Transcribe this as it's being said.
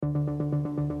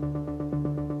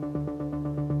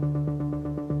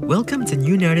Welcome to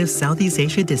New Narrative Southeast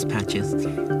Asia Dispatches.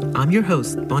 I'm your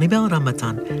host, Bonibel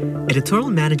Ramatan, Editorial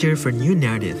Manager for New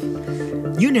Narrative.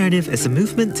 New Narrative is a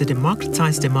movement to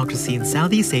democratize democracy in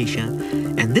Southeast Asia,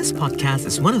 and this podcast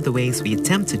is one of the ways we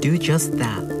attempt to do just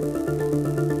that.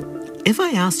 If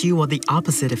I ask you what the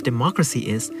opposite of democracy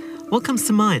is, what comes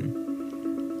to mind?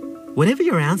 Whatever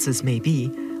your answers may be,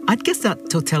 I'd guess that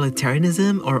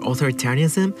totalitarianism or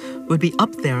authoritarianism would be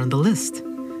up there on the list.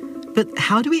 But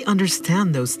how do we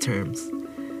understand those terms?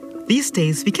 These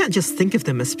days, we can't just think of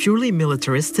them as purely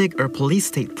militaristic or police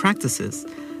state practices.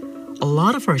 A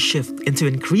lot of our shift into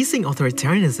increasing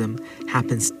authoritarianism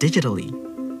happens digitally.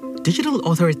 Digital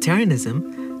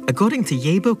authoritarianism, according to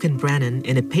Yabok and Brannon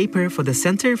in a paper for the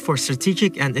Center for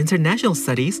Strategic and International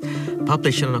Studies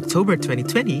published in October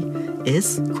 2020,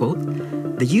 is, quote,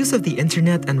 the use of the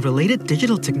internet and related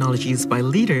digital technologies by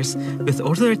leaders with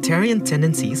authoritarian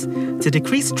tendencies to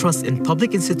decrease trust in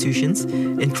public institutions,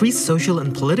 increase social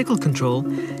and political control,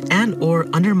 and or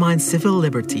undermine civil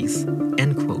liberties,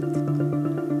 end quote.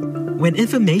 When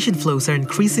information flows are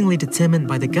increasingly determined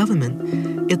by the government,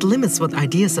 it limits what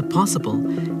ideas are possible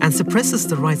and suppresses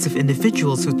the rights of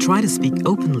individuals who try to speak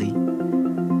openly.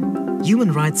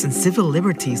 Human rights and civil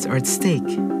liberties are at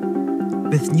stake.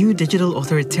 With new digital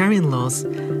authoritarian laws,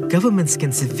 governments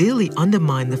can severely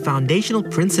undermine the foundational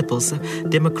principles of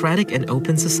democratic and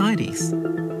open societies.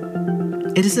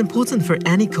 It is important for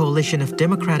any coalition of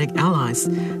democratic allies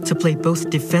to play both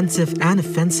defensive and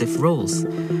offensive roles,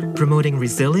 promoting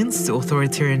resilience to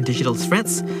authoritarian digital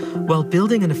threats while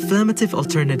building an affirmative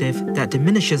alternative that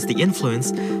diminishes the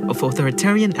influence of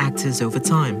authoritarian actors over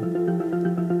time.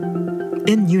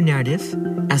 In New Narrative,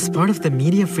 as part of the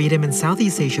Media Freedom in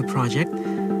Southeast Asia project,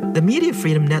 the Media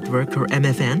Freedom Network, or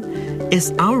MFN,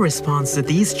 is our response to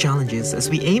these challenges as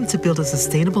we aim to build a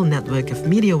sustainable network of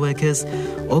media workers,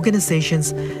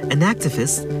 organizations, and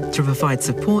activists to provide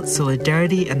support,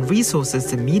 solidarity, and resources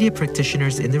to media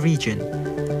practitioners in the region.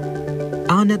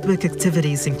 Our network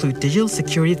activities include digital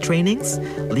security trainings,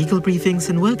 legal briefings,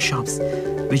 and workshops,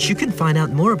 which you can find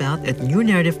out more about at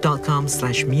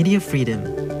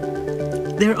newnarrative.com/mediafreedom.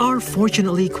 There are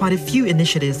fortunately quite a few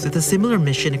initiatives with a similar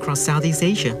mission across Southeast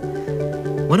Asia.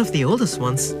 One of the oldest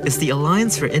ones is the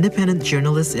Alliance for Independent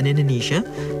Journalists in Indonesia,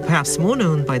 perhaps more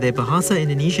known by their Bahasa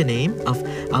Indonesia name of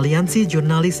Aliansi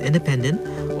Jurnalis Independen,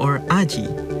 or AJI.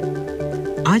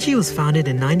 AJI was founded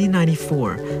in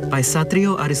 1994 by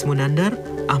Satrio Arismunandar,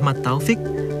 Ahmad Taufik,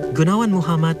 Gunawan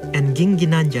Muhammad, and Ging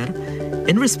Ginanjar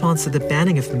in response to the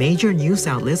banning of major news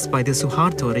outlets by the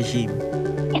Suharto regime.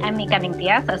 I'm Nika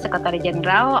Ningtyas, Secretary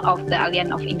General of the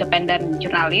Alliance of Independent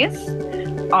Journalists,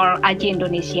 or AJI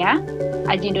Indonesia.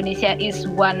 AJI Indonesia is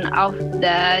one of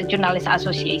the journalist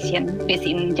association based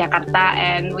in Jakarta,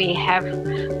 and we have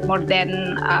more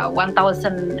than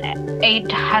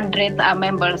 1,800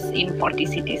 members in 40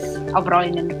 cities overall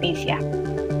in Indonesia.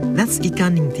 That's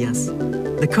Ika Ningtyas,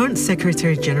 the current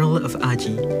Secretary General of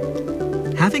AJI.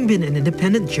 Having been an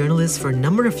independent journalist for a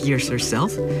number of years herself,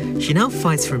 she now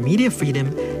fights for media freedom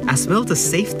as well as the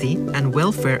safety and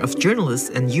welfare of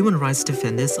journalists and human rights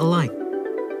defenders alike.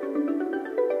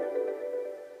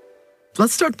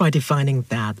 Let's start by defining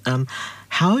that.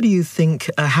 How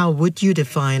would you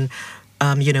define,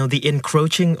 the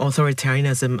encroaching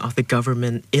authoritarianism of the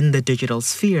government in the digital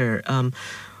sphere?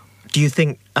 Do you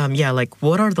think,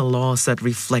 what are the laws that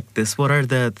reflect this? What are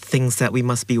the things that we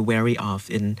must be wary of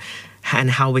and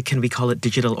how we call it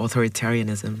digital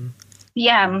authoritarianism?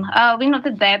 Yeah, we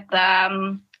noted that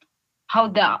how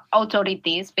the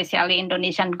authorities, especially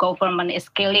Indonesian government,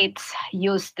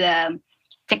 use the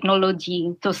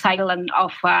technology to silence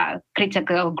of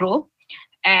critical group.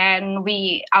 And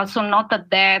we also noted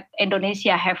that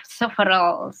Indonesia have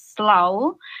several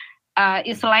laws.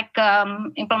 It's like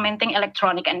implementing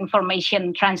electronic and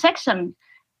information transaction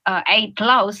 8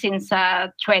 laws since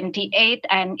 28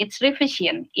 and its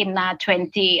revision in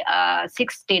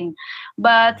 2016.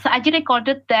 But AJI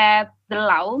recorded that the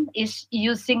law is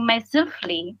using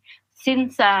massively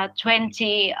since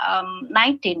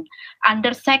 2019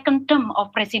 under second term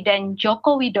of President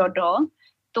Joko Widodo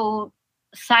to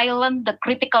silence the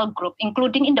critical group,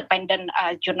 including independent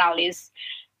journalists.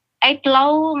 8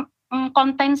 law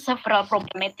contains several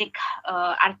problematic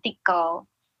articles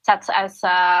such as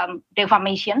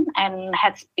defamation and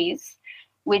hate speech,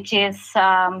 which is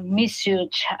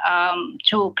misuse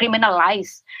to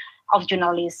criminalize of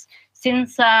journalists.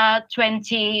 Since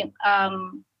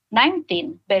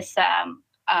 2019, based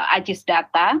AJI's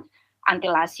data,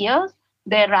 until last year,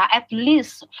 there are at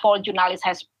least 4 journalists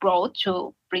has brought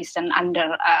to prison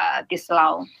under this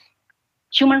law.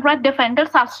 Human rights defenders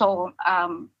also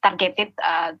targeted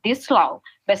this law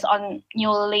based on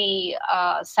newly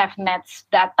SafeNet's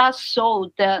data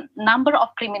show the number of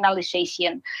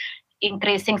criminalization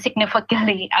increasing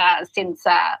significantly since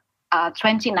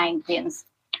 2019.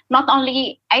 Not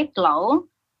only aid law,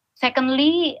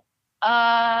 secondly,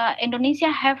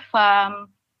 Indonesia have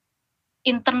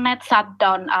internet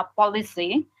shutdown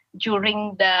policy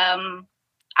during the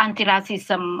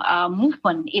anti-racism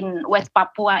movement in West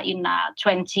Papua in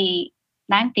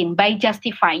 2019 by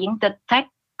justifying the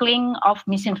tackling of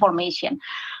misinformation.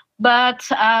 But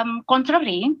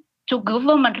contrary to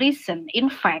government reason, in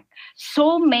fact,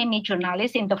 so many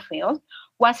journalists in the field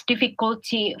was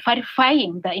difficulty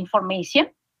verifying the information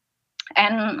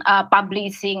and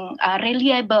publishing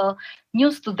reliable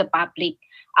news to the public.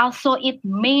 Also, it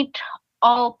made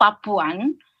all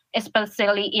Papuan,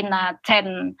 especially in a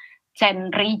 10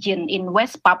 region in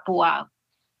West Papua,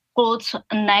 could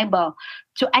enable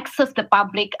to access the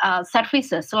public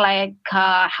services like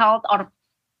health or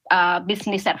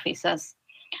business services.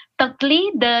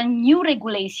 Thirdly, the new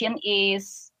regulation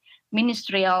is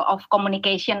Ministerial of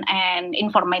Communication and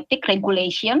Informatic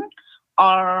Regulation,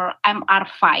 or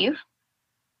MR5.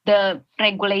 The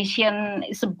regulation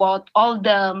is about all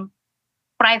the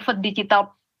private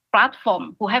digital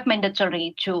platform who have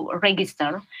mandatory to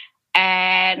register,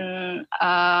 and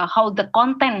how the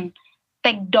content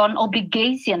takedown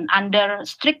obligation under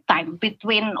strict time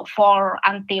between 4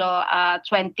 until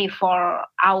 24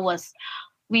 hours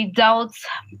without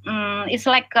it's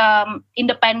like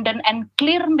independent and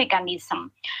clear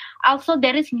mechanism. Also,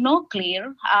 there is no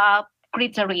clear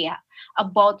criteria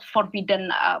about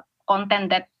forbidden content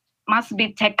that must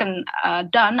be taken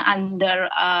down under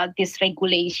this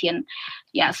regulation.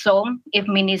 Yeah, so if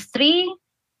ministry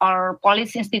or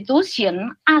police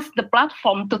institution ask the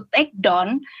platform to take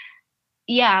down,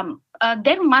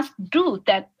 there must do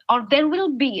that, or there will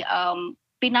be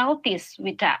penalties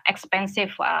with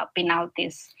expensive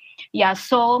penalties. Yeah,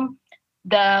 so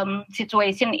the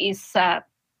situation is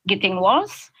getting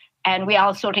worse, and we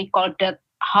also recorded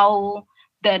how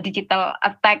the digital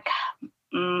attack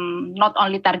not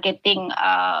only targeting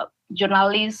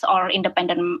journalists or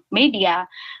independent media,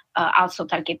 also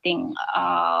targeting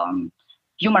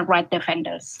human rights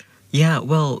defenders. Yeah,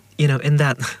 well, in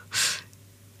that,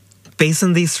 based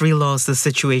on these three laws, the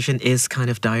situation is kind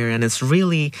of dire, and it's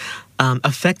really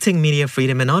affecting media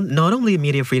freedom, and not only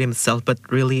media freedom itself, but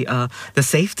really the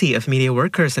safety of media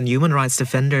workers and human rights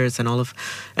defenders and all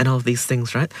of these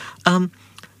things, right?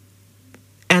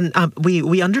 And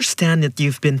we understand that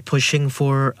you've been pushing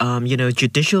for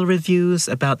judicial reviews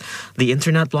about the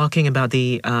internet blocking, about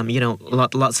the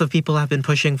lots of people have been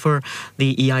pushing for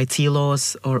the EIT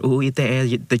laws or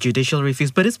UITE, the judicial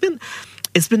reviews, but it's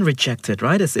been rejected,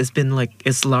 right?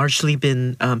 It's largely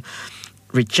been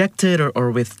rejected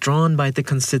or withdrawn by the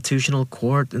Constitutional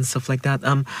Court and stuff like that.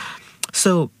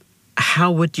 So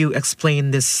how would you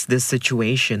explain this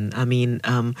situation? I mean,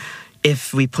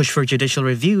 if we push for judicial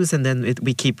reviews and then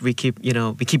we keep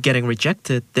getting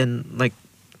rejected, then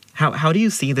how do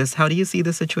you see this? How do you see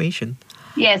the situation?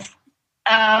 Yes,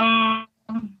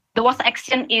 the worst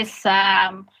action is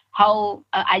how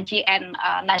IGN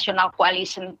National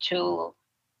Coalition to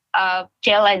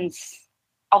challenge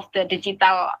of the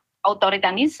digital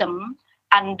authoritarianism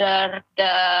under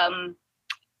the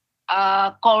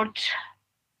court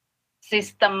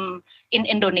system in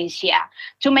Indonesia.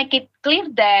 To make it clear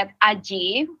that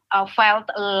AJ filed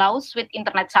a lawsuit with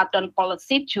internet shutdown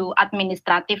policy to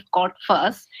administrative court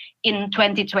first in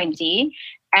 2020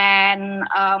 and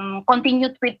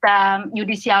continued with the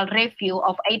judicial review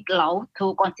of aid law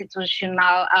to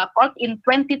constitutional court in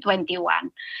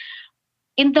 2021.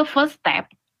 In the first step,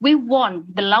 we won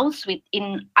the lawsuit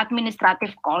in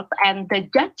administrative court, and the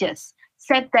judges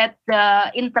said that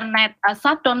the internet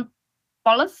shutdown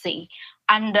policy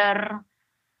under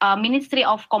Ministry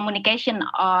of Communication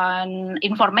and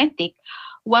Informatic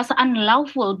was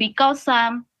unlawful because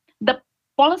the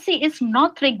policy is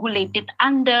not regulated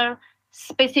under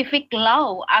specific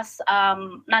law as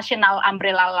national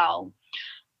umbrella law.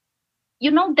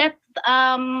 You know that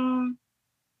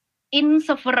in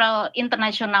several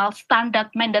international standard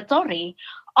mandatory,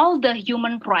 all the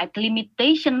human rights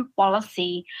limitation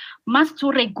policy must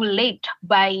to regulate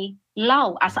by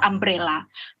law as umbrella,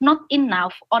 not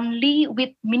enough only with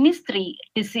ministry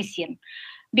decision,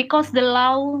 because the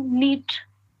law need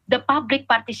the public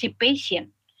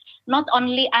participation, not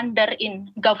only under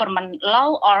in government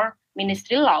law or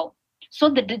ministry law. So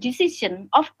the decision,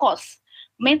 of course,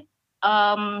 made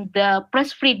the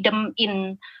press freedom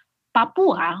in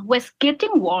Papua was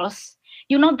getting worse.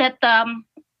 You know that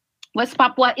West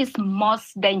Papua is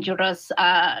most dangerous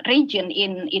region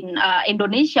in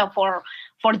Indonesia for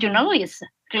journalists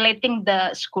relating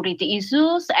the security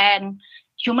issues and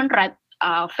human rights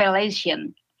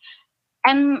violation.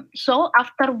 And so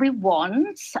after we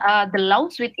won the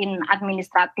lawsuit in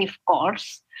administrative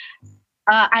courts,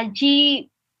 AJI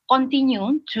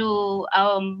continued to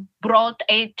brought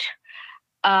it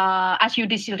as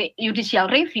judicial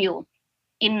review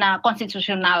in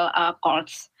constitutional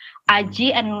courts.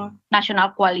 AJI and National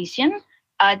Coalition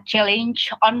challenge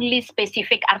only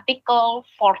specific Article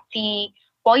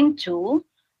 40.2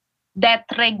 that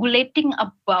regulating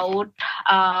about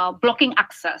blocking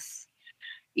access.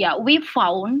 Yeah, we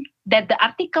found that the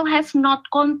article has not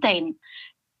contained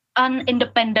an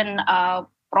independent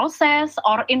process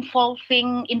or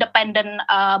involving independent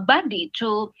body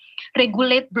to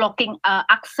regulate blocking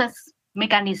access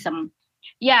mechanism.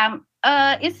 Yeah,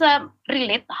 it's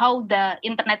relate how the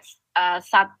internet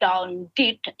shutdown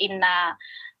did in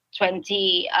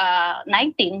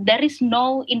 2019. There is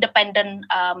no independent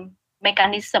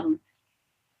mechanism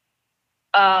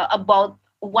about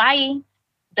why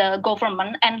the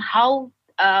government and how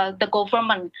the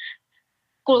government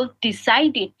could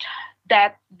decided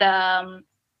that the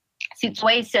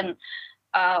situation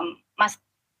must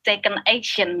take an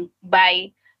action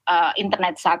by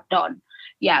internet shutdown.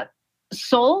 Yeah.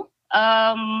 So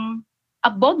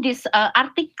about this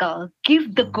article,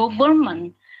 give the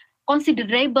government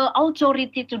considerable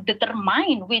authority to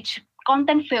determine which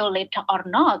content violate or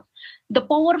not. The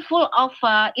powerful of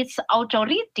its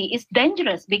authority is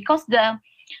dangerous because the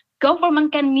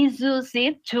government can misuse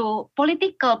it to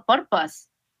political purpose.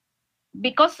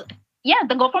 Because yeah,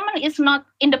 the government is not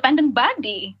independent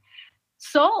body.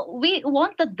 So we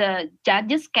wanted the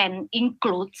judges can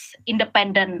include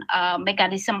independent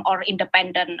mechanism or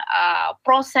independent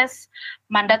process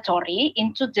mandatory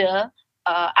into the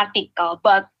article.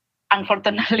 But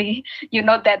unfortunately, you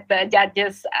know that the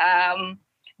judges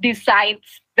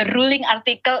decides the ruling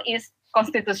article is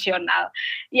constitutional.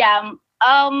 Yeah.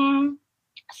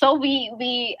 So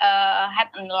we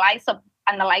had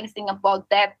analyzing about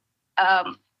that.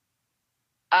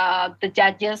 The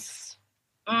judges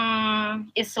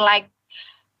is like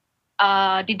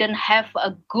didn't have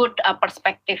a good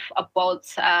perspective about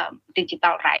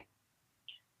digital right.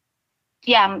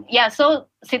 Yeah. So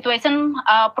situation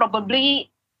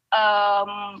probably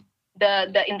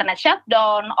the internet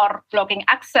shutdown or blocking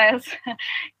access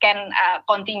can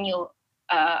continue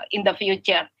in the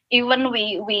future. Even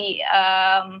we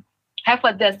have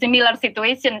the similar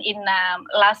situation in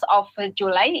last of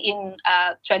July in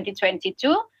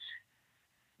 2022.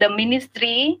 The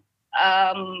ministry,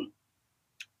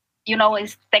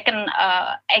 is taken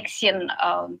action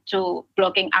to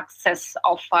blocking access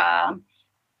of.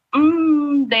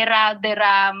 There are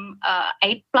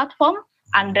 8 platforms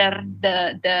under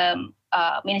the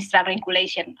ministerial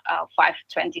regulation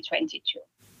 5/2022.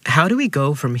 How do we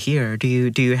go from here? Do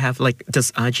you have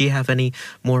does AJI have any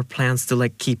more plans to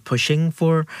keep pushing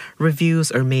for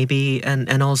reviews, or maybe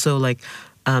and also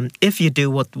if you do,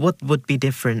 what would be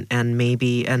different, and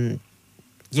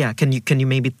can you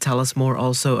maybe tell us more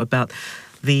also about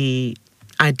the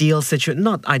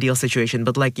not ideal situation,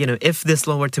 but if this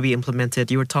law were to be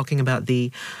implemented, you were talking about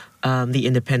the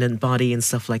independent body and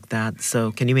stuff like that.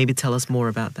 So can you maybe tell us more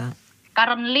about that?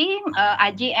 Currently,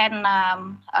 AJI and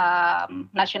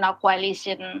National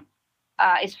Coalition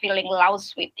is filing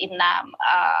lawsuit in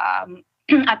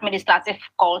administrative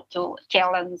court to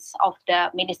challenge of the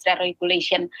Ministerial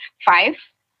Regulation 5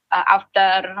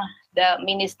 after the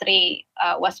ministry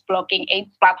was blocking a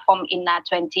platform in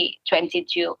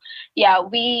 2022. Yeah,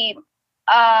 we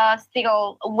are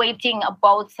still waiting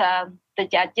about the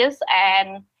judges,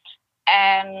 and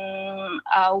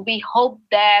we hope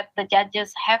that the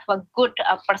judges have a good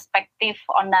perspective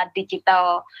on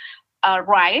digital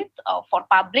right for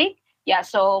public. Yeah,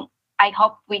 so I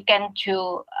hope we can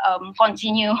to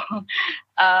continue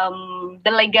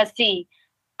the legacy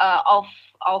of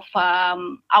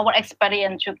our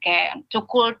experience to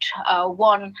could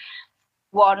won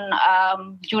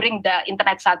during the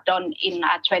internet shutdown in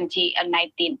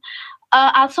 2019.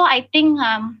 Also, I think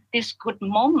this good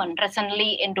moment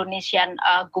recently, Indonesian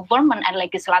government and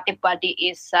legislative body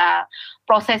is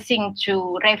processing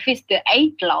to revise the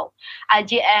aid law.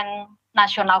 AJI and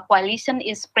National Coalition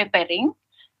is preparing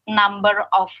number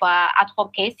of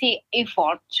advocacy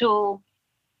effort to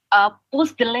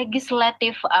push the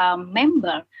legislative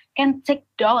member can take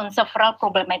down several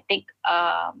problematic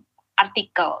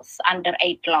articles under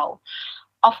aid law.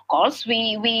 of course,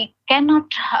 we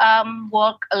cannot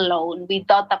work alone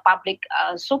without the public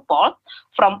support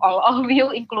from all of you,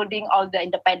 including all the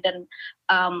independent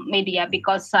media,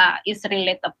 because it's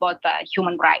related about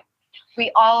human rights.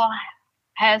 We all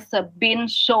has been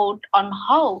showed on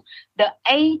how the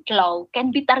aid law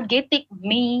can be targeting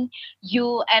me,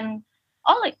 you, and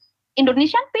all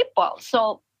Indonesian people.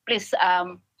 So please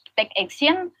take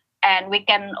action, and we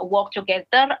can work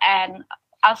together. And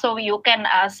also, you can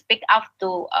speak up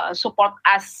to support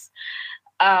us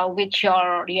with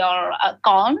your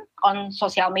account on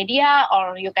social media,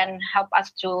 or you can help us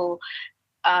to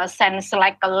send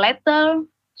like a letter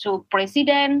to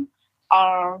president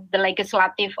or the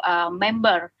legislative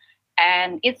member,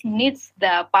 and it needs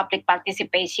the public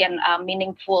participation,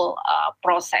 meaningful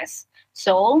process.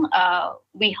 So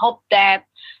we hope that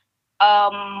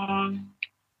all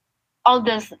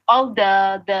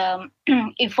the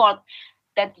effort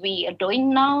that we are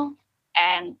doing now,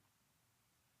 and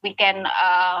we can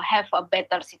have a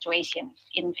better situation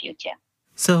in future.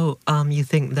 So you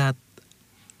think that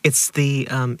it's the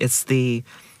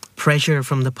pressure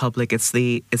from the public. It's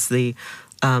the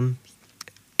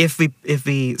if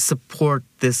we support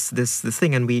this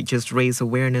thing, and we just raise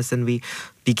awareness, and we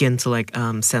begin to like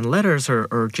send letters,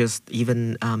 or just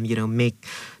even make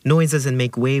noises and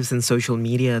make waves in social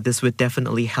media, this would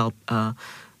definitely help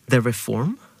the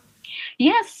reform.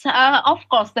 Yes, of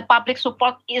course, the public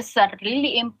support is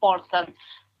really important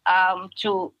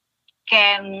to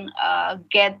can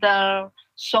gather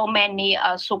so many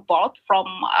support from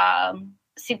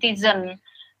citizen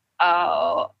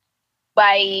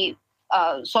by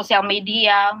social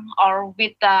media or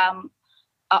with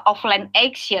offline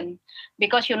action,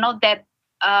 because you know that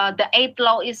the aid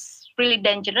law is really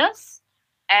dangerous,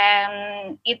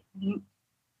 and it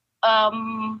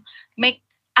make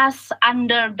us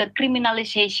under the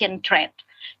criminalization threat.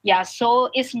 Yeah, so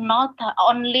it's not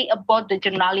only about the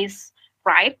journalist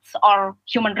rights or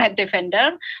human rights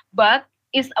defender, but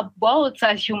it's about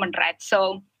human rights.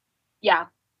 So yeah,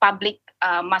 public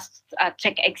must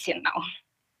take action now.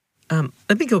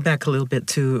 Let me go back a little bit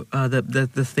to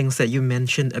the things that you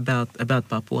mentioned about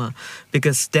Papua,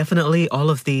 because definitely all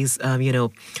of these,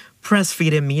 press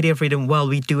freedom, media freedom, while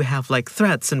we do have like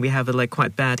threats, and we have it like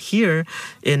quite bad here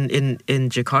in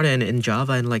Jakarta and in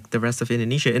Java and like the rest of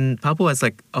Indonesia. In Papua, it's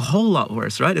like a whole lot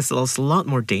worse, right? It's also a lot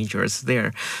more dangerous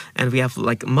there, and we have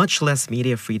like much less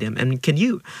media freedom. And can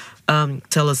you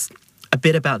tell us a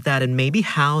bit about that, and maybe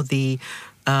how these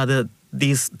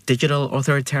digital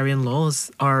authoritarian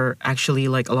laws are actually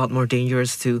like a lot more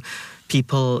dangerous to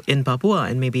people in Papua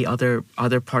and maybe other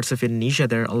parts of Indonesia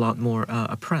that are a lot more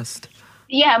oppressed?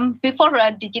 Yeah, before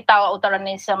digital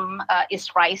authoritarianism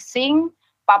is rising,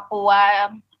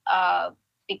 Papua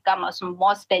becomes the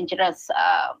most dangerous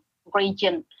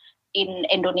region in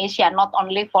Indonesia, not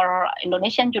only for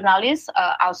Indonesian journalists,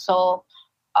 also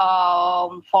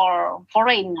for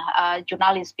foreign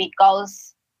journalists,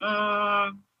 because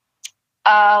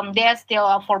they are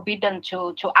still forbidden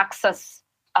to access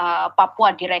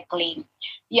Papua directly.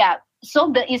 Yeah,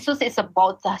 so the issues is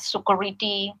about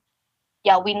security.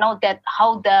 Yeah, we know that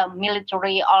how the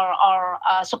military or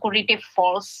security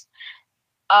force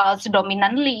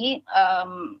dominantly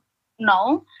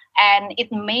know, and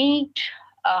it made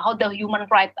how the human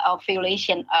rights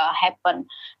violation happen.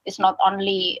 It's not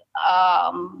only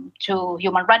to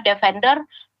human rights defender,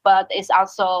 but it's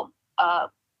also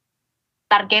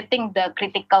targeting the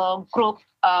critical group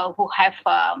who have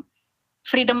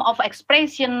freedom of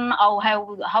expression, or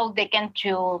how they can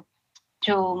to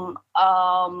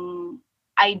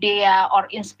idea or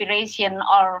inspiration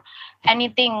or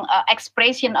anything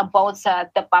expression about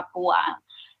the Papua.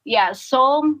 Yeah,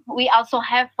 so we also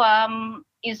have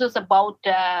issues about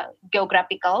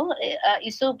geographical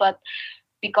issue, but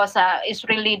because it's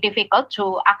really difficult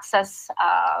to access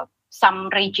some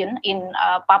region in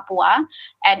Papua,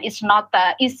 and it's not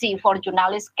easy for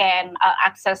journalists can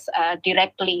access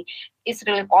directly. It's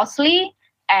really costly,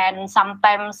 and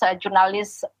sometimes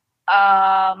journalists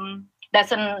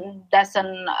doesn't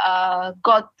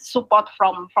got support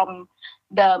from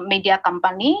the media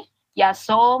company. Yeah,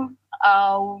 so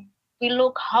we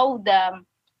look how the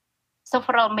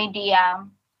several media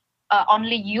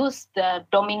only use the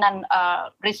dominant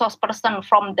resource person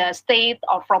from the state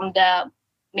or from the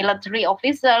military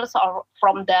officers or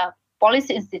from the police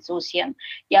institution.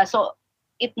 Yeah, so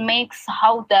it makes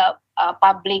how the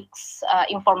public's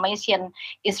information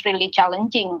is really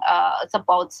challenging. It's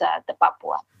about the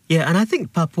Papua. Yeah, and I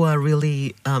think Papua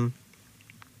really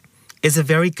is a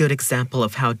very good example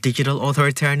of how digital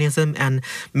authoritarianism and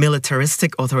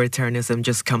militaristic authoritarianism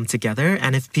just come together.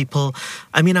 And if people,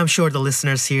 I mean, I'm sure the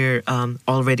listeners here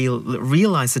already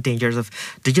realize the dangers of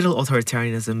digital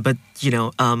authoritarianism, but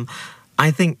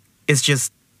I think it's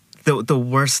just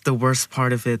the worst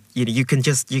part of it. You can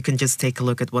just take a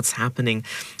look at what's happening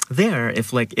there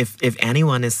if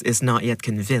anyone is not yet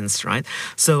convinced, right?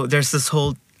 So there's this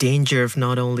whole danger of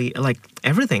not only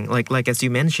everything like as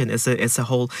you mentioned, it's a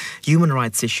whole human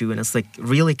rights issue, and it's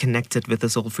really connected with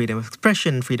this whole freedom of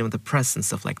expression, freedom of the press, and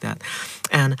stuff like that.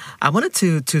 And I wanted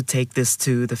to take this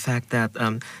to the fact that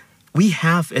we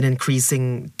have an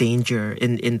increasing danger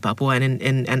in Papua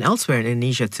and elsewhere in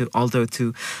Indonesia, although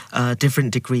to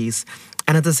different degrees.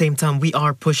 And at the same time, we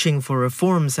are pushing for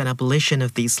reforms and abolition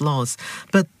of these laws,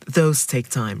 but those take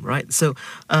time, right? So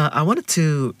I wanted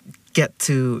to get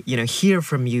to hear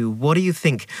from you. What do you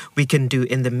think we can do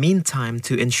in the meantime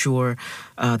to ensure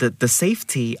the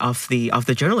safety of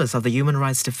the journalists, of the human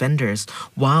rights defenders,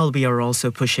 while we are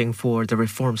also pushing for the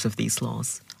reforms of these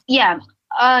laws? Yeah.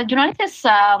 Journalists is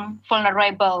a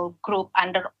vulnerable group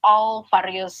under all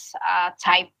various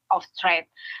type of threat,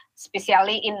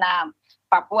 especially in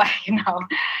Papua.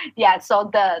 Yeah. So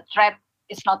the threat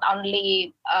is not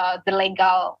only the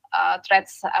legal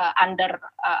threats under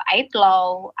 8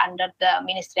 law, under the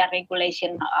Ministerial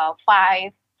Regulation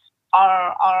 5,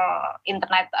 or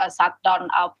internet shutdown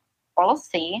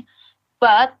policy,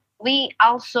 but we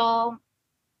also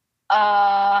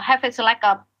have it's like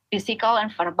a physical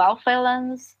and verbal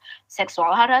violence,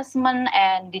 sexual harassment,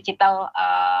 and digital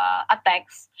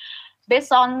attacks.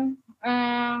 Based on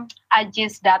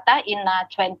AJI's data in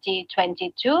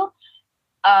 2022,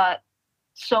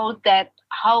 so that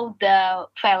how the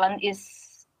violence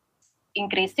is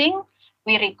increasing,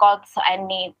 we record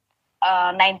any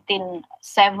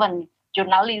 19.7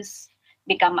 journalists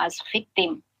become as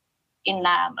victim in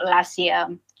last year.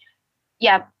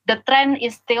 Yeah, the trend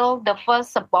is still the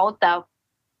first about the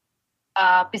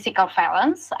physical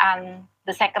violence, and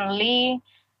the secondly,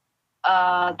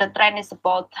 the trend is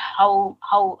about how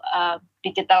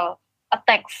digital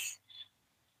attacks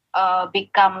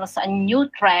becomes a new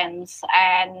trend,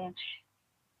 and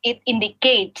it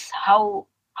indicates how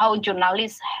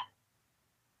journalists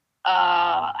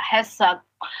has a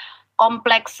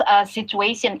complex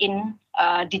situation in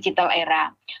digital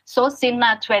era. So since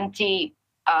 2020,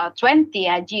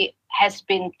 AJI has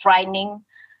been training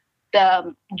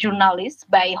the journalists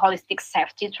by holistic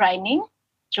safety training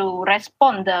to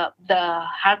respond the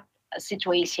hard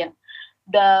situation.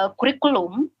 The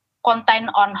curriculum contain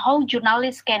on how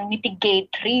journalists can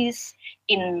mitigate risks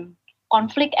in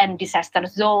conflict and disaster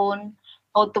zone,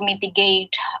 how to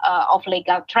mitigate of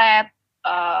legal threat,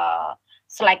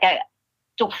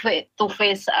 to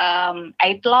face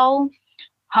aid law,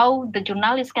 how the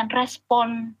journalists can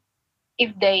respond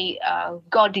if they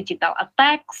go digital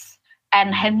attacks,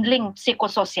 and handling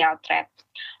psychosocial threat.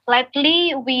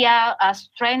 Lately, we are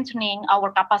strengthening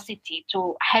our capacity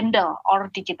to handle our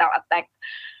digital attack.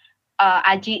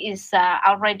 AJI is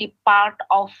already part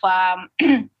of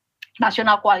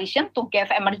national coalition to give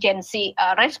emergency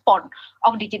response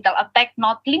of digital attack,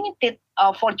 not limited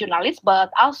for journalists,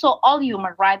 but also all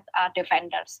human rights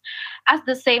defenders. As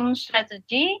the same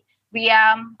strategy, we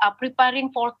are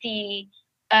preparing for the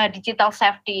digital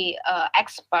safety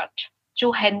expert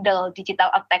to handle digital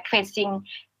attack facing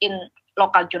in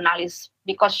local journalists,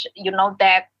 because you know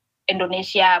that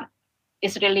Indonesia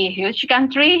is really a huge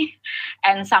country,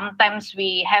 and sometimes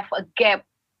we have a gap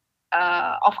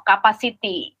of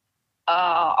capacity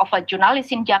of a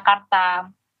journalist in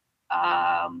Jakarta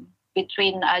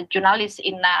between journalists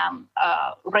in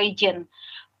region,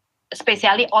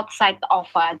 especially outside of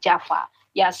Java.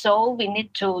 Yeah, so we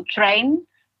need to train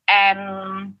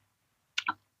and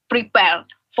prepare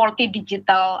for the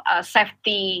digital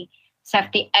safety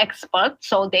experts,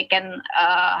 so they can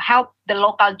help the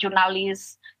local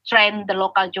journalists, train the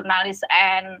local journalists,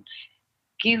 and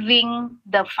giving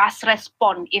the fast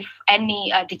response if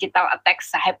any digital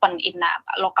attacks happen in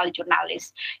local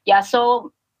journalists. Yeah,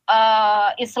 so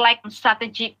it's like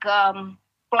strategic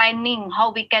planning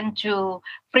how we can to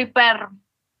prepare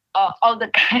all the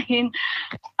kind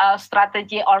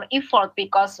strategy or effort,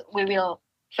 because we will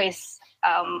face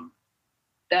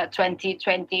the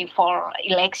 2024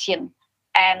 election,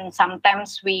 and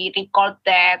sometimes we record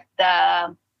that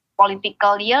the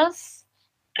political years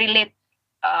relate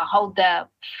how the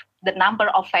number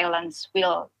of violence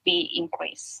will be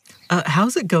increased.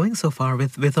 How's it going so far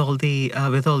with all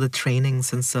the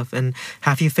trainings and stuff? And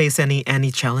have you faced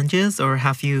any challenges, or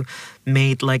have you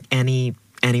made like any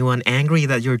anyone angry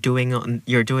that you're doing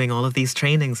all of these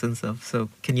trainings and stuff. So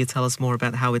can you tell us more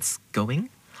about how it's going?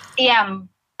 Yeah.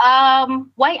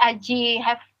 Why AJI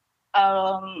have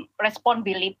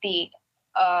responsibility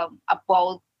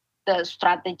about the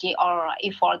strategy or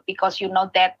effort? Because you know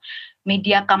that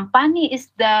media company is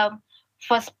the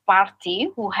first party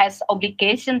who has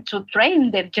obligation to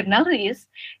train their journalists,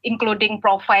 including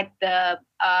provide the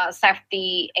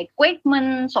safety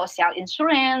equipment, social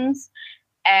insurance,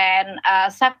 and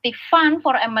safety fund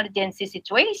for emergency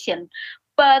situation.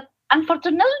 But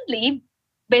unfortunately,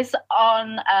 based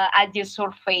on AJI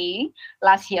survey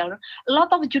last year, a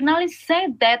lot of journalists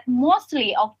said that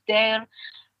mostly of their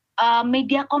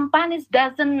media companies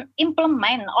doesn't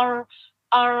implement or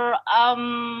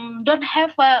don't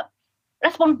have a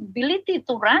responsibility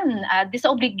to run this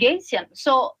obligation.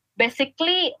 So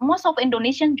basically, most of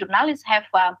Indonesian journalists have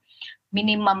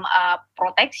minimum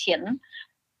protection,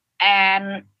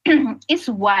 and is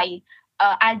why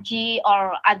AJI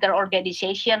or other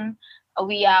organization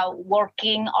we are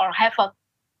working or have a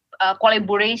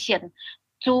collaboration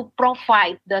to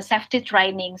provide the safety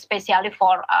training, especially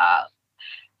for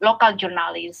local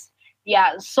journalists.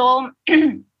 Yeah, so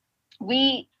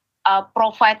we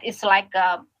provide is like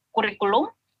a curriculum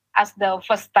as the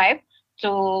first step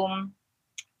to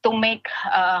make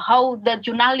how the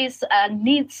journalist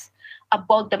needs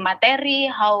about the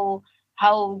material,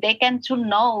 how they can to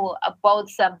know about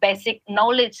the basic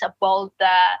knowledge about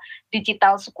the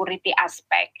digital security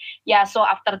aspect. Yeah, so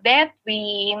after that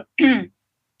we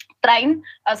train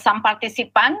some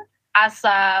participant as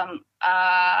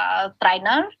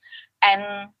trainer,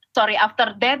 and sorry,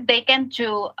 after that they can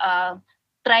to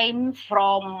train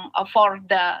from for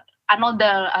the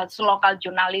another local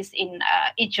journalists in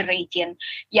each region.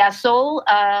 Yeah, so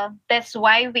that's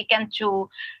why we can to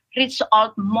reach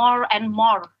out more and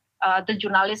more. The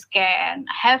journalists can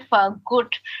have a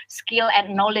good skill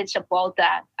and knowledge about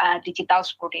the digital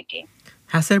security.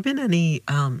 Has there been any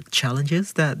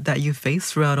challenges that you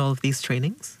face throughout all of these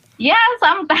trainings? Yeah,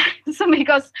 sometimes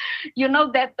because you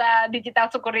know that digital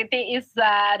security is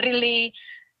really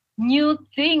new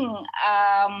thing,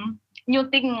 new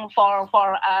thing for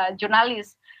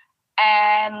journalists,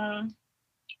 and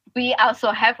we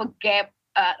also have a gap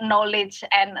knowledge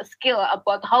and skill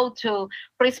about how to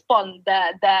respond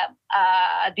the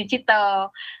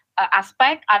digital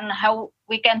aspect, and how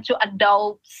we can to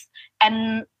adopt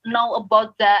and know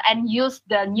about the and use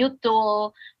the new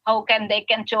tool. How can they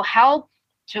can to help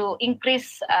to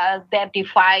increase their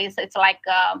device? It's like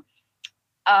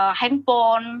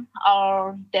handphone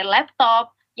or their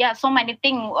laptop. Yeah, so many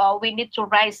things we need to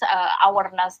raise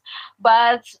awareness.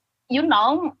 But you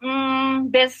know,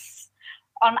 based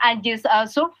on AJI's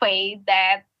survey,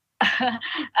 that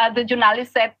the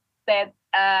journalist said that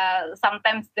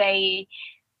sometimes they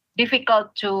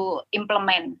difficult to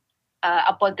implement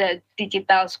about the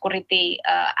digital security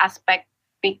aspect,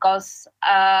 because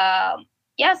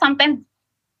yeah, sometimes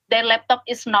their laptop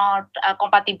is not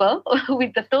compatible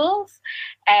with the tools,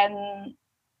 and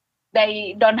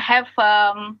they don't have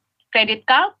credit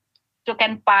card to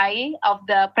can buy of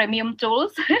the premium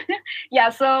tools. Yeah,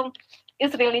 so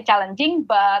it's really challenging,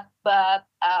 but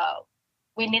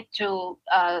we need to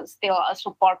still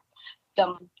support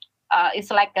them.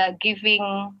 It's like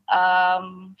giving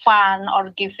fund or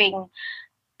giving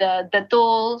the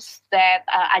tools that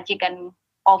AJI can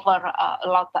offer a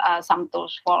lot some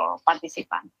tools for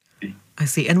participants. I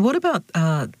see. And what about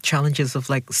challenges of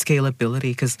like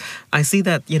scalability? Because I see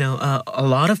that a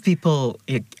lot of people,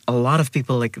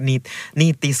 like need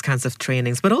these kinds of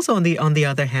trainings. But also on the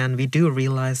other hand, we do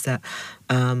realize that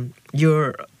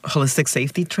your holistic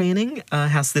safety training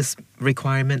has this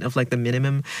requirement of like the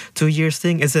minimum 2 years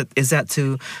thing. Is that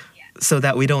to so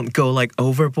that we don't go like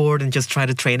overboard and just try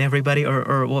to train everybody,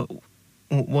 or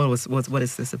what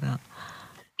is this about?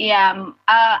 Yeah,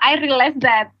 I realized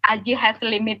that AJI has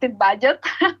limited budget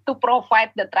to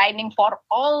provide the training for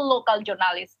all local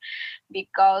journalists,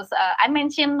 because I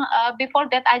mentioned before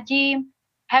that AJI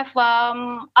have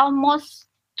almost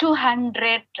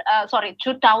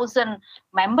 2,000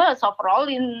 members overall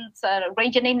in the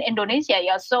region in Indonesia.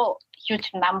 Yeah, so huge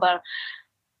number.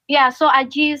 Yeah, so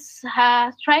AJI's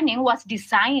training was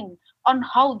designed on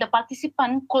how the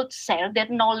participant could share their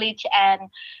knowledge and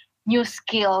new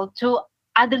skill to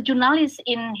other journalists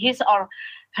in his or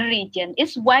her region.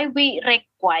 Is why we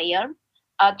require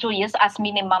 2 years as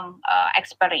minimum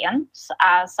experience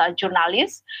as a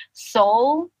journalist.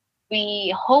 So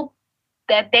we hope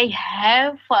that they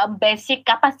have a basic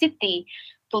capacity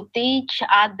to teach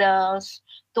others,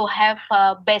 to have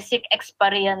a basic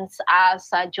experience as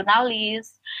a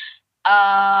journalist,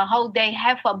 how they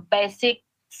have a basic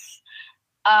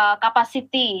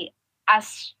capacity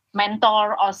as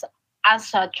mentor or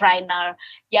as a trainer.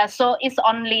 Yeah, so it's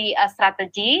only a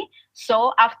strategy.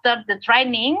 So after the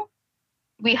training,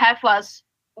 we have us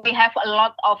we have a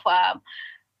lot of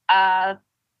uh,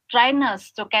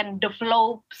 trainers who can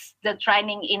develop the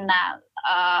training in a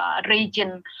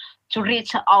region to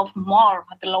reach out more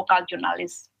the local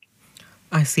journalists.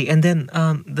 I see. And then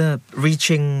the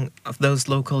reaching of those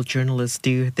local journalists, do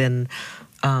you then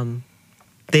um,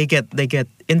 they get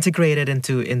integrated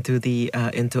into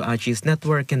Aji's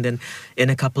network, and then in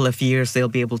a couple of years they'll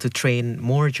be able to train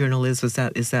more journalists. Is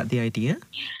that the idea?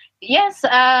 Yes,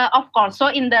 of course. So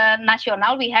in the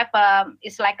national, we have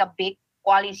it's like a big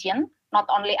coalition, not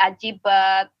only Aji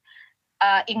but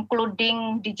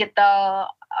including digital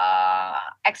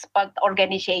expert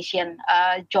organization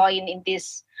join in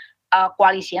this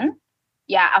coalition.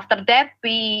 Yeah, after that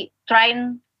we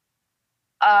train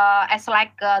as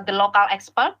like the local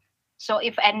expert. So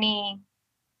if any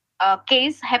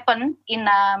case happen in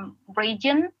a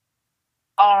region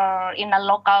or in a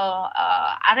local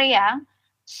area,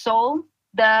 so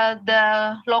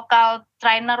the local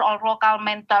trainer or local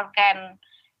mentor can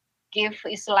give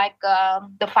is like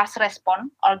the fast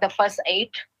response or the first aid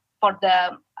for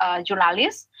the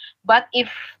journalists. But if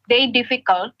they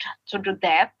difficult to do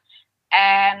that,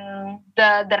 and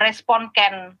the response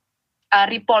can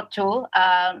report to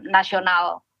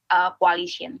national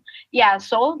coalition. Yeah,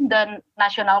 so the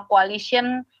national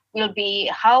coalition will be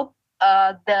help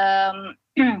the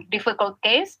difficult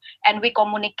case, and we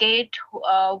communicate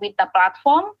with the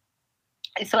platform.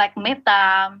 It's like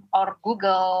Meta or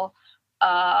Google,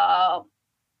 uh,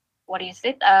 what is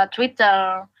it?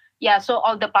 Twitter. Yeah, so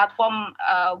all the platform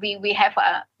we have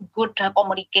a good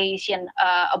communication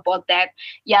about that.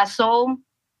 Yeah, so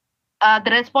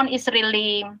the response is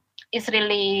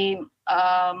really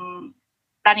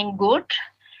running good,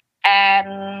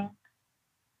 and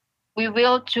we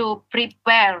will to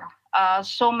prepare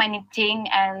so many things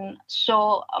and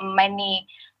so many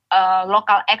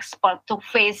local experts to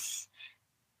face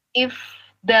if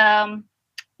the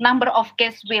number of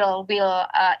cases will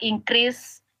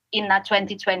increase in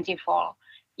 2024.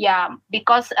 Yeah,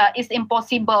 because it's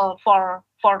impossible for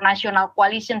national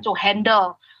coalition to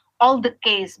handle all the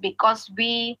case, because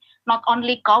we not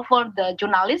only cover the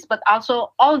journalists but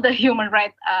also all the human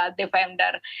rights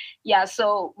defender. Yeah,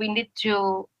 so we need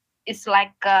to. It's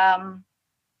like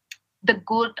the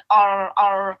good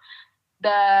or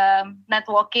the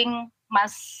networking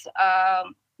must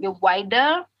be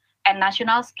wider and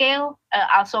national scale,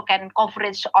 also can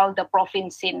coverage all the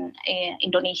province in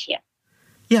Indonesia.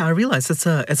 Yeah, I realize it's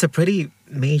a pretty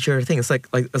major thing. It's like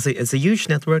it's a huge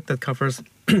network that covers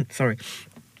sorry,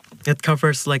 it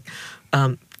covers like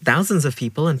thousands of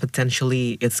people, and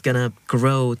potentially it's gonna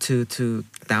grow to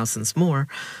thousands more.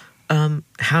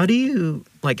 How do you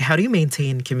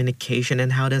maintain communication,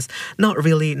 and how does not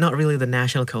really the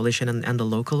national coalition and the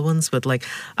local ones, but like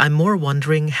I'm more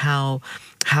wondering how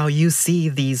you see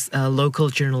these local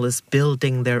journalists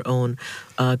building their own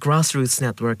grassroots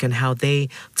network, and how they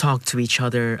talk to each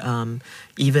other,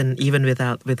 even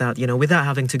without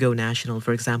having to go national.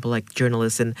 For example, like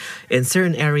journalists in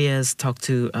certain areas talk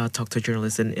to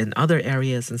journalists in other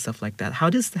areas and stuff like that. How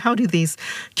do these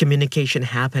communication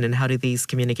happen, and how do these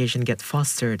communication get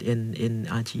fostered in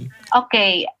Aji?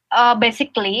 Okay,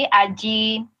 basically,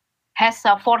 Aji has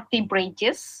 40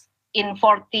 bridges in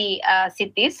 40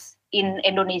 cities in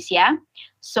Indonesia.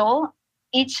 So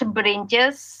each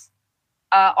branches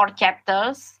or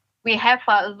chapters, we have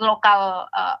a local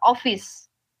office,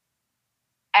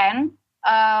 and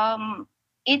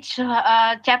each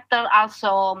chapter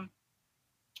also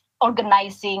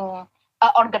organize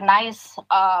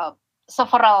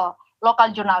several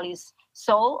local journalists.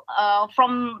 So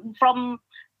from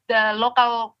the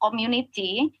local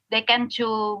community, they can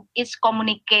to each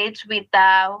communicate with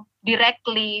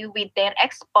directly with their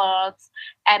experts,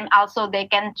 and also they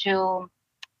can to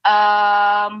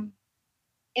um,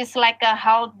 it's like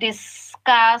how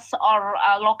discuss or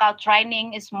local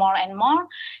training is more and more.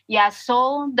 Yeah,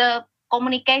 so the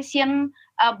communication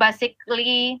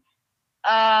basically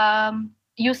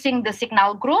using the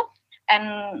signal group,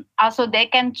 and also they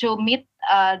can to meet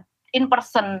in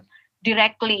person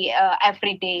directly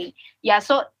every day. Yeah,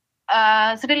 so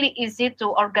it's really easy to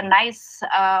organize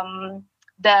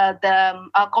the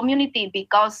community,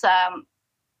 because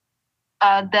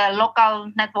the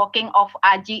local networking of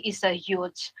Aji is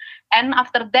huge. And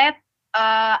after that,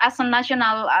 as a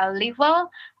national level,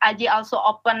 Aji also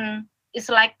open is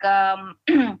like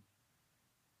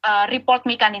report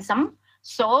mechanism.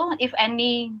 So if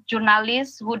any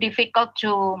journalist who difficult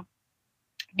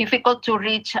difficult to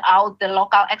reach out the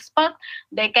local expert,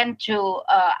 they can to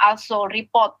also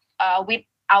report with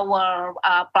our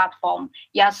platform.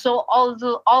 Yeah, so all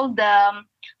the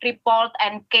report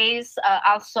and case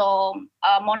also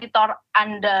monitor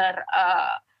under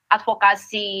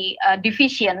advocacy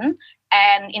division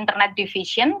and internet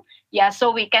division. Yeah,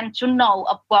 so we can to know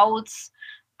about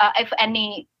if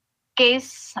any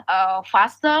case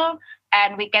faster,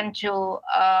 and we can to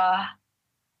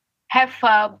have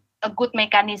a good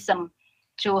mechanism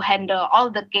to handle all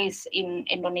the case in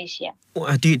Indonesia.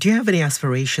 Do you have any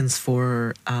aspirations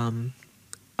for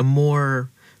a more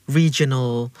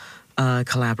regional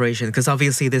collaboration? Because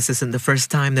obviously this isn't the first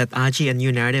time that Aji and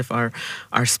New Narrative are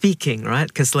speaking, right?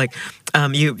 Because like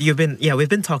we've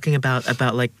been talking about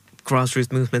like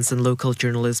grassroots movements and local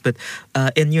journalists, but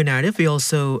in New Narrative we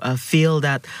also feel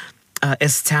that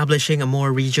establishing a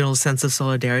more regional sense of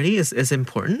solidarity is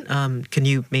important. Can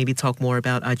you maybe talk more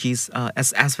about Aji's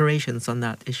aspirations on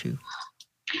that issue?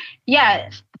 Yeah,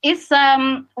 it's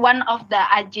one of the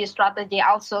Aji strategy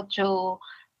also to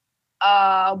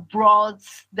broad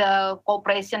the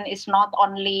cooperation is not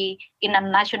only in a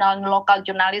national and local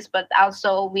journalists, but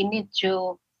also we need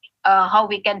to how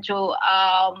we can to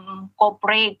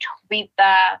cooperate with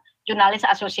the journalist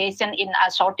association in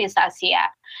Southeast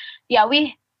Asia. Yeah,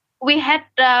 we had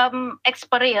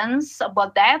experience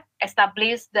about that,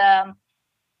 established the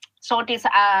Southeast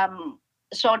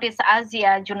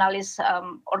Asia journalist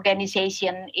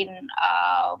organization in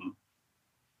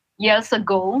years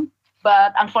ago,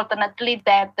 but unfortunately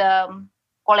that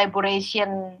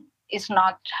collaboration is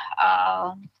not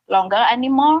longer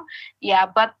anymore. Yeah,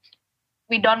 but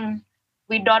we don't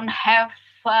have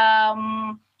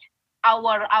our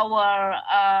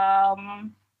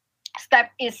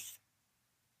step is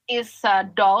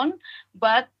done,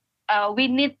 but we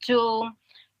need to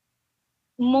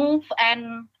move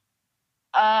and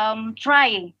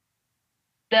try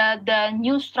the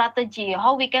new strategy,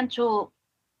 how we can to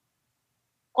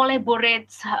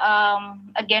collaborate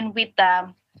again with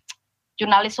the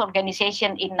journalist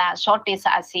organization in Southeast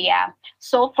Asia.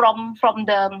 So from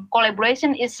the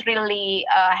collaboration is really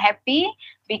happy,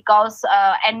 because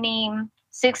any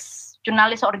 6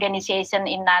 journalist organization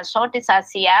in Southeast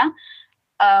Asia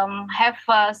have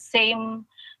same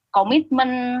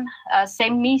commitment,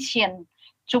 same mission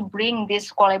to bring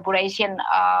this collaboration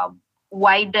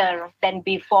wider than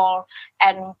before.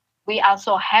 And we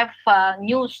also have a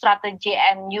new strategy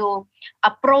and new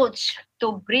approach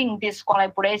to bring this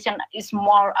collaboration is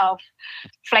more of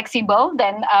flexible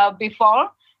than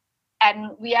before.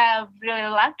 And we are really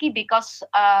lucky because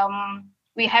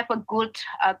we have a good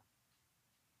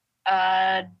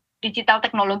digital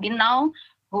technology now,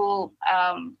 who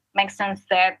makes sense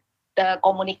that the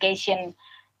communication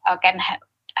can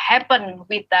happen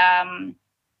with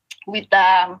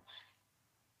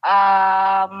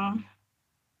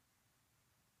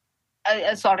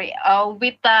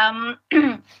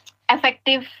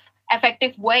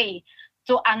effective way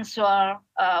to answer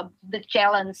the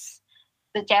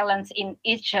challenge in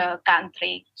each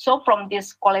country. So from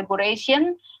this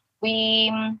collaboration,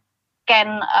 we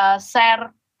can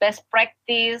share best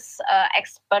practice,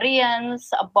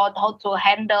 experience about how to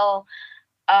handle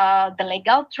the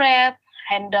legal threat,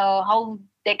 handle how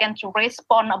they can to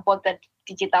respond about the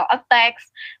digital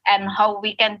attacks, and how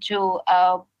we can to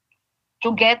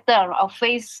together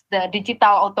face the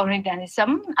digital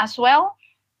authoritarianism as well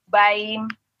by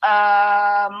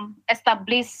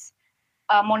establish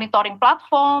a monitoring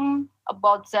platform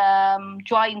about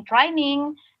joint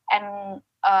training, and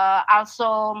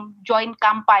also joint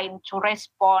campaign to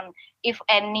respond if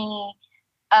any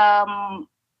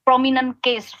prominent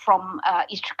case from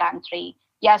each country.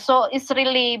 Yeah, so it's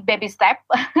really baby step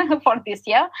for this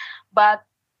year, but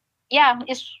yeah,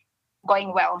 it's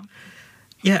going well.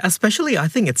 Yeah, especially I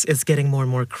think it's getting more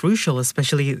and more crucial,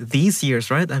 especially these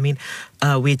years, right? I mean,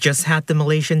 we just had the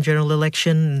Malaysian general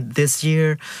election. This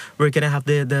year, we're gonna have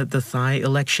the Thai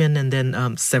election, and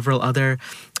then several other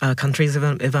countries,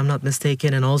 if I'm not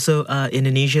mistaken, and also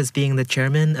Indonesia is being the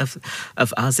chairman of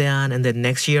ASEAN, and then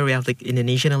next year we have the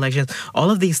Indonesian elections.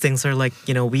 All of these things are like,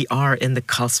 you know, we are in the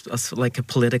cusp of like a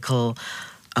political.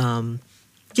 A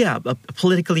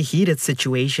politically heated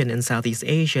situation in Southeast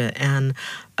Asia, and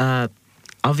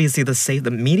obviously the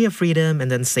media freedom,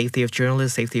 and then safety of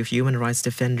journalists, safety of human rights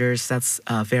defenders, that's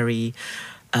an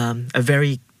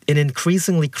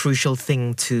increasingly crucial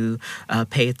thing to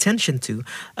pay attention to.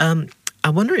 I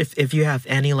wonder if you have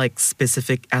any like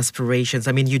specific aspirations.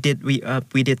 I mean,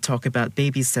 we did talk about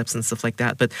baby steps and stuff like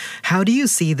that, but how do you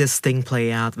see this thing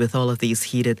play out with all of these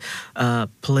heated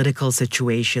political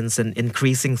situations and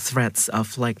increasing threats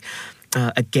of like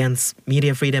against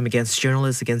media freedom, against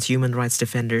journalists, against human rights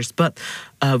defenders. But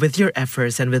with your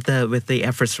efforts and with the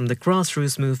efforts from the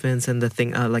grassroots movements and the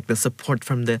thing like the support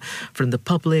from the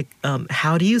public,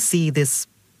 how do you see this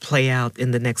play out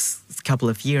in the next couple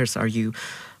of years? Are you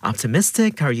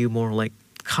optimistic? Are you more like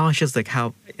cautious? Like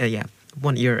how?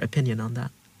 Want your opinion on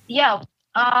that? Yeah,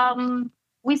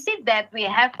 we see that we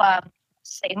have a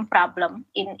same problem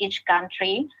in each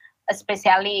country,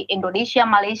 especially Indonesia,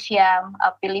 Malaysia,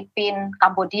 Philippines,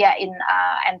 Cambodia,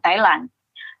 and Thailand.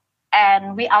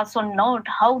 And we also note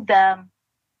how the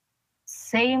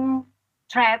same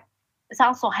threat is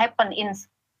also happen in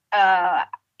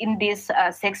these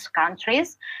 6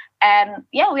 countries. And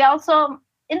yeah, we also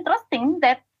interesting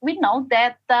that we know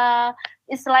that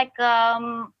it's like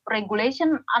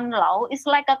regulation and law is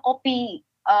like a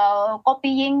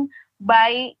copying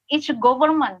by each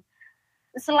government.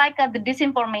 It's like the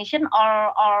disinformation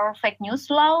or fake news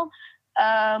law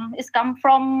is come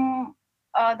from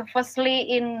firstly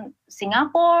in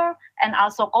Singapore and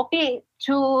also copy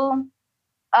to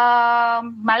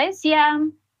Malaysia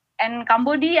and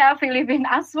Cambodia, Philippines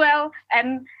as well,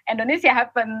 and Indonesia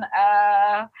happen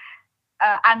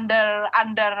under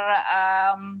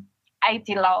IT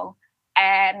law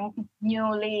and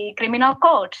newly criminal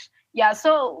codes. Yeah,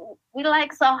 so we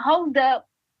like how the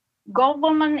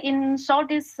government in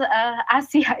Southeast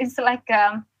Asia is like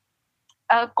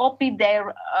copy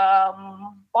their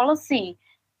policy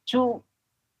to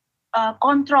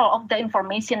control of the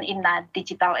information in a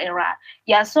digital era.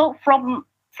 Yeah, so from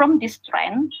this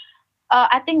trend,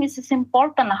 I think this is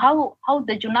important how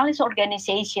the journalist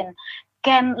organization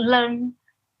can learn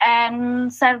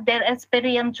and share their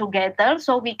experience together,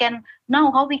 so we can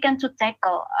know how we can to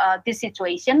tackle this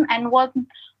situation and what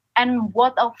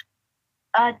of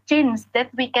change that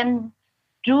we can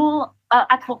do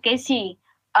advocacy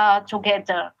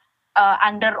together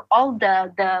under all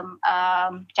the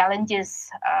challenges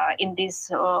in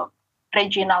this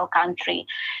regional country.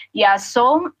 Yeah,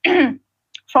 so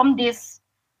from this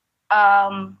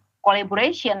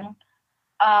collaboration,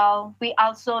 we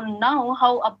also know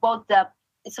how about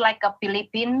it's like a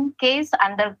Philippine case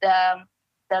under the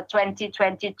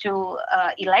 2022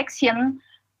 election.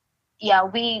 Yeah,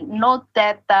 we note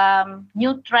that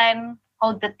new trend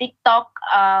how the TikTok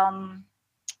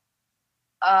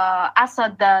as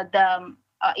the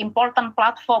important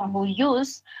platform who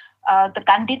use the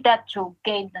candidate to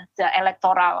gain the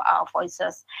electoral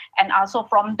voices, and also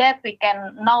from that we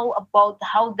can know about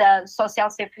how the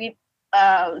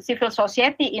civil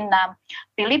society in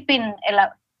Philippines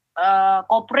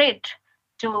cooperate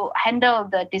to handle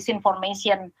the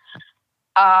disinformation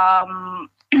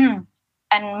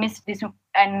and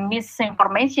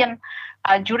misinformation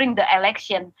during the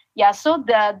election. Yeah, so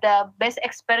the best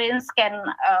experience can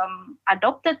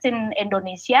adopted in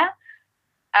Indonesia.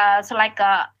 So like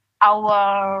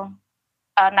our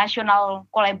national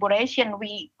collaboration,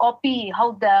 we copy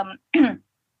how the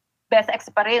best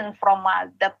experience from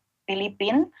the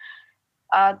Philippines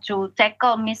to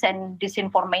tackle mis and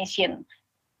disinformation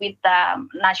with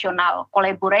national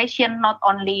collaboration, not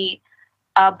only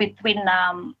between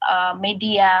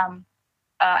media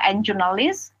and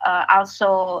journalists,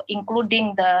 also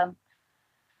including the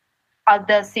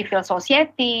other civil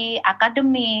society,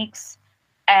 academics,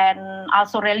 and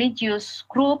also religious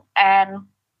group and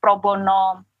pro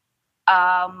bono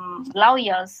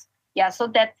lawyers. Yeah, so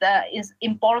that is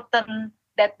important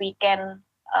that we can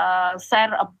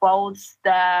share about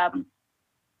the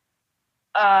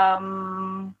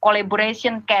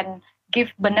collaboration can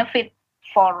give benefit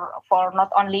for not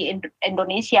only in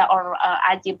Indonesia or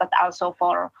AJI, but also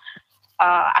for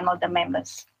another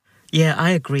members. Yeah,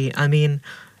 I agree. I mean,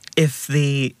 if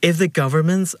the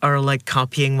governments are like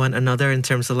copying one another in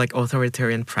terms of like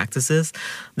authoritarian practices,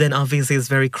 then obviously it's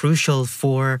very crucial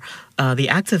for the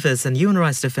activists and human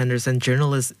rights defenders and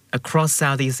journalists across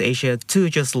Southeast Asia to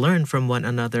just learn from one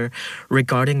another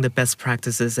regarding the best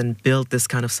practices and build this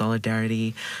kind of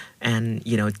solidarity, and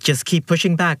just keep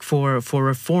pushing back for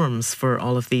reforms for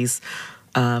all of these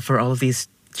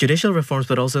judicial reforms,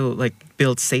 but also like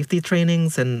build safety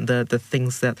trainings and the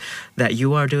things that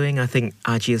you are doing. I think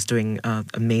AJI is doing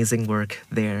amazing work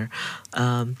there,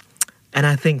 and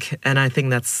I think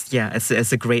that's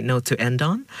it's a great note to end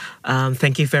on.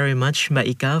 Thank you very much, Mbak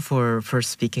Ika, for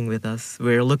speaking with us.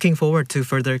 We're looking forward to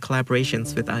further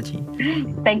collaborations with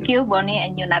AJI. Thank you, Bonnie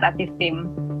and your narrative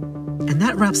team. And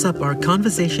that wraps up our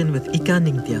conversation with Ika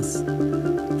Ningtyas.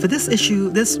 For this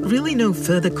issue, there's really no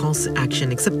further calls to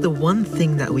action except the one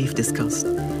thing that we've discussed.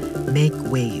 Make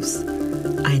waves.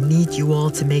 I need you all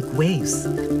to make waves,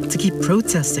 to keep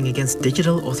protesting against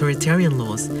digital authoritarian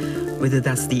laws, whether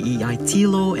that's the EIT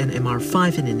law and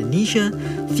MR5 in Indonesia,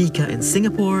 FICA in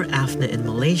Singapore, AFNA in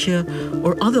Malaysia,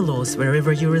 or other laws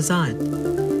wherever you reside.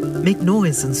 Make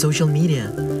noise on social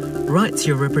media. Write to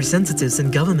your representatives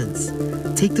in governments.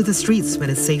 Take to the streets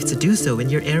when it's safe to do so in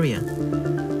your area.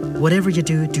 Whatever you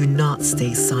do, do not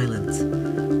stay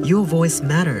silent. Your voice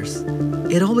matters.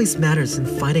 It always matters in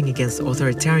fighting against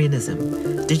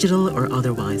authoritarianism, digital or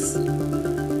otherwise.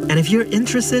 And if you're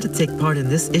interested to take part in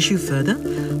this issue further,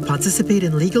 participate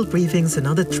in legal briefings and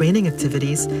other training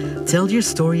activities, tell your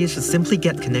stories, or simply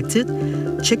get connected,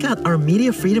 check out our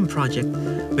Media Freedom Project,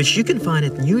 which you can find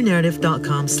at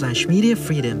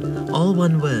newnarrative.com/mediafreedom, all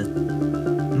one word.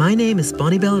 My name is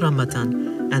Bonibel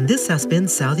Ramatan, and this has been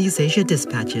Southeast Asia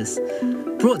Dispatches,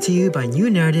 brought to you by New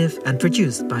Narrative and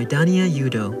produced by Dania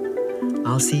Yudo.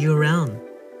 I'll see you around.